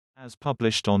As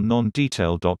published on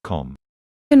nondetail.com.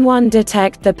 Can one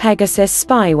detect the Pegasus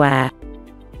spyware?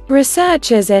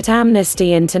 Researchers at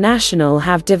Amnesty International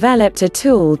have developed a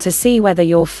tool to see whether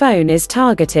your phone is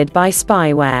targeted by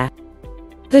spyware.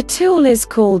 The tool is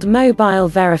called Mobile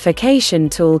Verification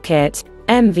Toolkit,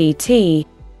 MVT.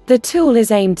 The tool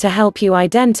is aimed to help you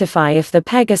identify if the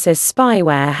Pegasus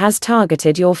spyware has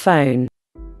targeted your phone.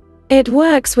 It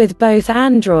works with both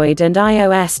Android and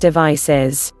iOS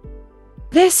devices.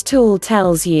 This tool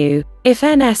tells you if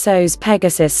NSO's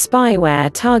Pegasus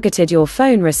spyware targeted your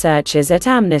phone. Researchers at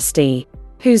Amnesty,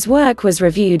 whose work was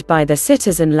reviewed by the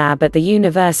Citizen Lab at the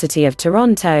University of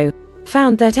Toronto,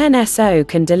 found that NSO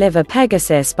can deliver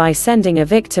Pegasus by sending a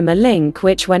victim a link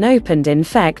which, when opened,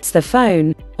 infects the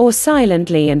phone, or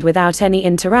silently and without any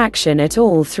interaction at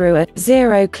all through a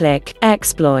zero-click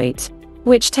exploit,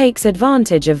 which takes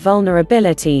advantage of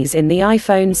vulnerabilities in the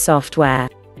iPhone software.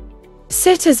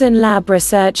 Citizen Lab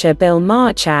researcher Bill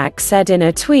Marczak said in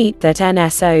a tweet that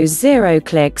NSO's zero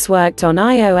clicks worked on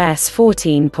iOS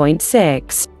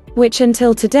 14.6, which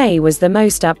until today was the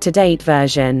most up-to-date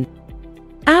version.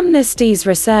 Amnesty's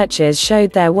researchers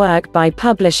showed their work by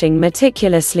publishing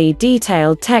meticulously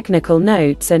detailed technical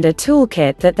notes and a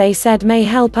toolkit that they said may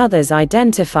help others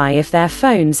identify if their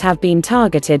phones have been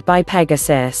targeted by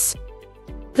Pegasus.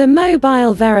 The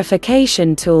Mobile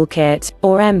Verification Toolkit,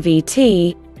 or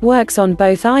MVT, works on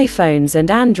both iPhones and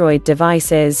Android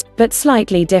devices, but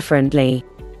slightly differently.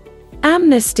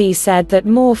 Amnesty said that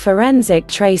more forensic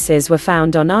traces were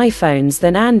found on iPhones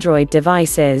than Android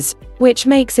devices, which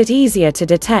makes it easier to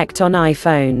detect on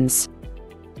iPhones.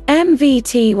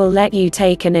 MVT will let you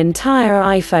take an entire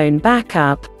iPhone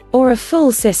backup, or a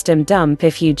full system dump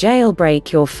if you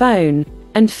jailbreak your phone,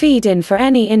 and feed in for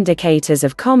any indicators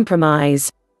of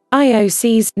compromise,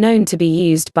 IOCs, known to be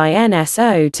used by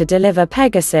NSO to deliver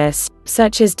Pegasus,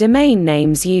 such as domain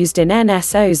names used in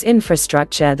NSO's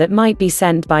infrastructure that might be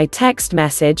sent by text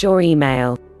message or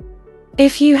email.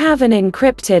 If you have an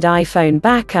encrypted iPhone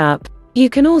backup, you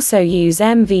can also use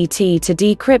MVT to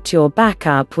decrypt your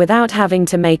backup without having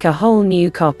to make a whole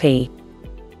new copy.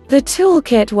 The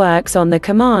toolkit works on the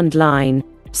command line,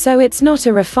 so it's not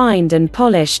a refined and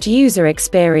polished user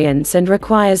experience and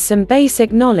requires some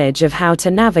basic knowledge of how to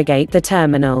navigate the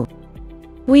terminal.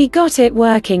 We got it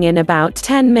working in about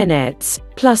 10 minutes,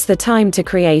 plus the time to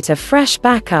create a fresh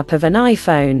backup of an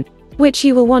iPhone, which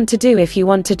you will want to do if you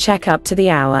want to check up to the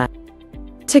hour.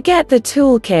 To get the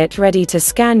toolkit ready to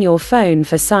scan your phone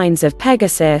for signs of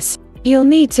Pegasus, you'll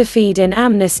need to feed in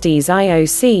Amnesty's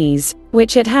IOCs,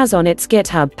 which it has on its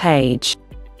GitHub page.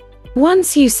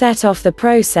 Once you set off the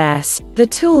process, the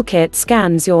toolkit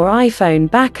scans your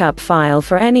iPhone backup file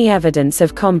for any evidence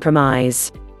of compromise.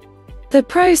 The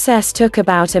process took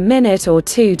about a minute or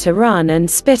two to run and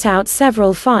spit out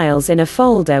several files in a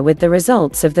folder with the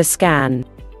results of the scan.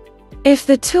 If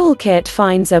the toolkit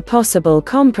finds a possible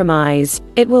compromise,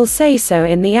 it will say so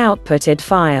in the outputted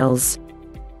files.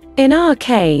 In our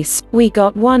case, we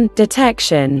got one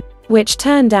detection, which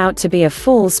turned out to be a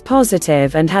false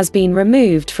positive and has been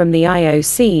removed from the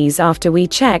IOCs after we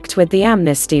checked with the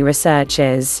Amnesty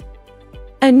researchers.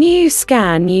 A new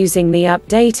scan using the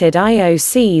updated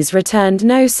IOCs returned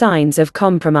no signs of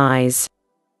compromise.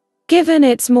 Given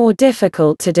it's more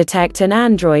difficult to detect an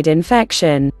Android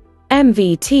infection,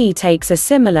 MVT takes a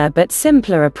similar but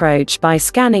simpler approach by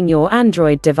scanning your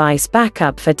Android device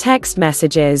backup for text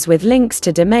messages with links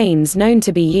to domains known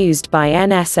to be used by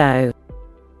NSO.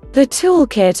 The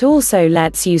toolkit also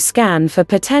lets you scan for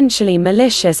potentially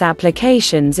malicious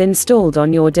applications installed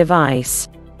on your device.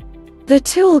 The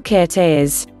toolkit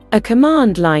is a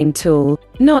command line tool,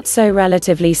 not so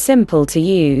relatively simple to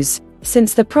use.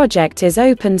 Since the project is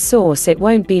open source, it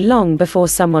won't be long before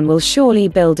someone will surely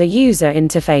build a user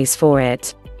interface for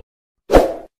it.